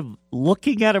evidence of him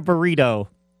looking at a burrito,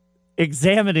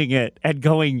 examining it, and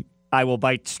going, I will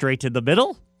bite straight in the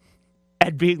middle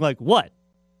and being like, what?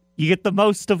 You get the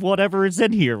most of whatever is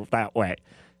in here that way.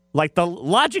 Like the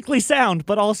logically sound,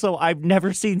 but also I've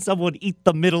never seen someone eat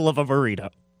the middle of a burrito.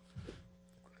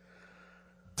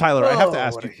 Tyler, I have to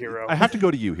ask what a you. hero. I have to go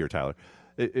to you here, Tyler.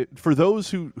 For those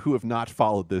who have not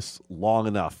followed this long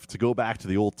enough to go back to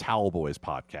the old Towel Boys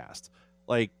podcast,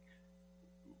 like,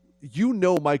 you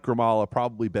know Mike Grimala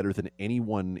probably better than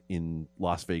anyone in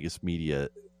Las Vegas media.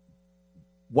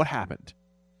 What happened?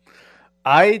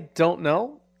 I don't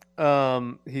know.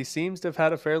 He seems to have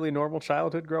had a fairly normal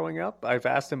childhood growing up. I've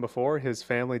asked him before. His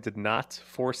family did not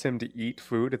force him to eat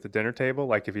food at the dinner table,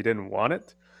 like if he didn't want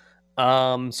it.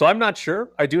 So I'm not sure.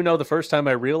 I do know the first time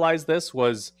I realized this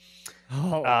was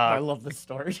I love this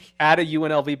story. At a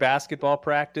UNLV basketball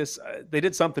practice. They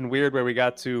did something weird where we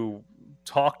got to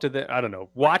talk to them. I don't know,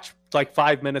 watch like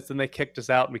 5 minutes, then they kicked us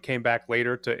out and we came back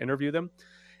later to interview them.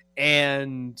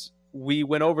 And we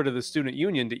went over to the student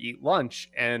union to eat lunch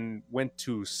and went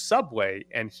to Subway,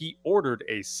 and he ordered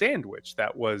a sandwich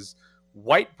that was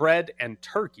white bread and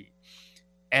turkey.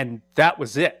 And that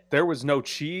was it. There was no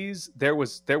cheese. There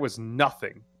was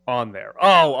nothing on there.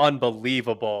 Oh,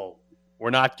 unbelievable. We're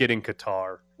not getting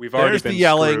Qatar. We've already been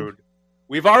screwed.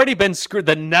 We've already been screwed.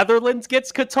 The Netherlands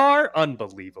gets Qatar?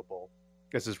 Unbelievable.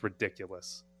 This is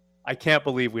ridiculous. I can't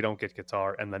believe we don't get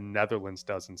Qatar and the Netherlands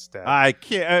does instead. I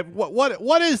can't.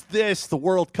 What is this? The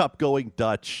World Cup going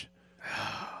Dutch?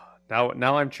 Now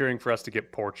I'm cheering for us to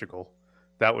get Portugal.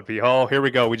 That would be, oh, here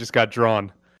we go. We just got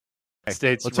drawn.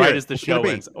 States let's right hear it. as the What's it show gonna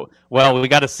be? ends. Well, we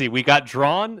got to see. We got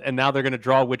drawn, and now they're going to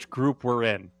draw which group we're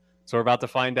in. So we're about to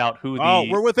find out who the. Oh,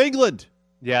 we're with England.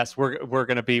 Yes, we're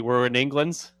going to be. We're in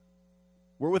England's.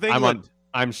 We're with England.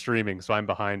 I'm streaming, so I'm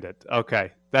behind it.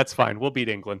 Okay, that's fine. We'll beat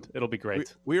England. It'll be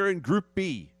great. We're in Group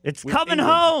B. It's with coming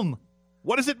England. home.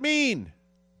 What does it mean?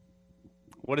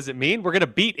 What does it mean? We're going to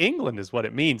beat England is what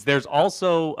it means. There's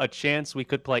also a chance we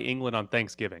could play England on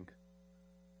Thanksgiving.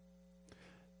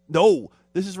 No,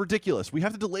 this is ridiculous. We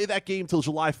have to delay that game till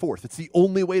July 4th. It's the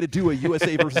only way to do a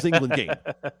USA versus England game.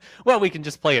 Well, we can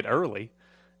just play it early.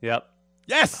 Yep.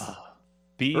 Yes.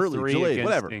 B3 Early, delayed, against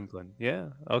whatever. England. Yeah.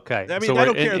 Okay. I mean, so I we're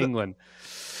don't in care that- England.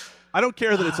 I don't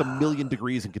care that it's a million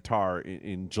degrees in Qatar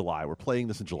in July. We're playing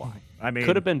this in July. I mean,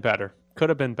 Could have been better. Could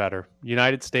have been better.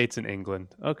 United States and England.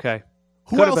 Okay.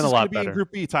 Who Could have else been a is going lot to be better. in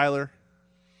Group B, Tyler?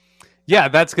 Yeah,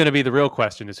 that's going to be the real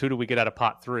question: is who do we get out of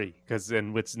pot 3? Because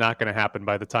then it's not going to happen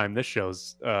by the time this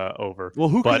show's over. Well,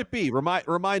 who But could it be?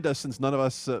 Remind us, since none of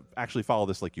us actually follow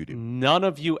this like you do. None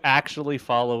of you actually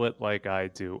follow it like I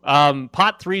do.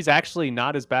 Pot 3 is actually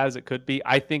not as bad as it could be.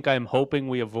 I think I'm hoping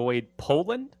we avoid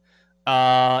Poland,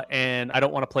 and I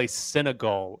don't want to play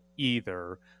Senegal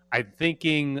either. I'm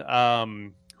thinking,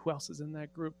 who else is in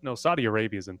that group? No, Saudi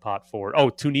Arabia is in pot 4.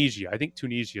 Oh, Tunisia. I think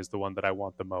Tunisia is the one that I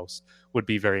want the most. Would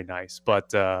be very nice.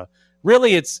 But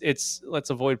really, it's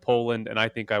let's avoid Poland, and I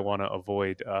think I want to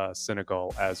avoid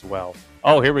Senegal as well.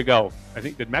 Oh, here we go. I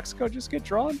think, did Mexico just get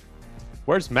drawn?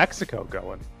 Where's Mexico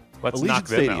going? Let's Allegiant knock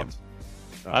them Stadium.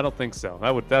 out. I don't think so.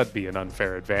 That'd be an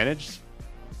unfair advantage.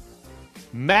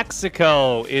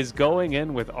 Mexico is going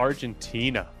in with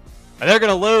Argentina. And they're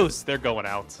going to lose. They're going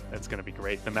out. It's going to be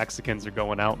great. The Mexicans are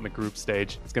going out in the group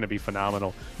stage. It's going to be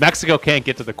phenomenal. Mexico can't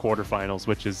get to the quarterfinals,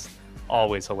 which is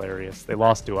always hilarious. They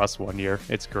lost to us one year.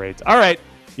 It's great. All right.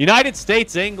 United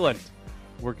States, England.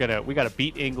 We got to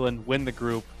beat England, win the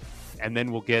group, and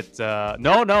then we'll get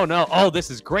no. Oh,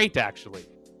 this is great actually.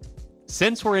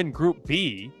 Since we're in Group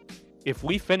B, if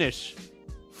we finish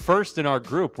first in our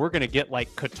group, we're going to get like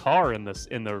Qatar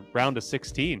in the round of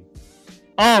 16.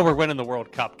 Oh, we're winning the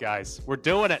World Cup, guys. We're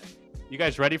doing it. You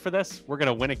guys ready for this? We're going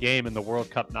to win a game in the World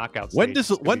Cup knockout stage.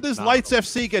 When does Lights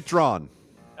FC get drawn?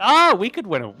 Oh, we could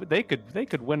win they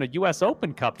could win a US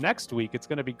Open Cup next week. It's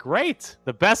going to be great.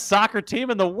 The best soccer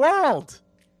team in the world.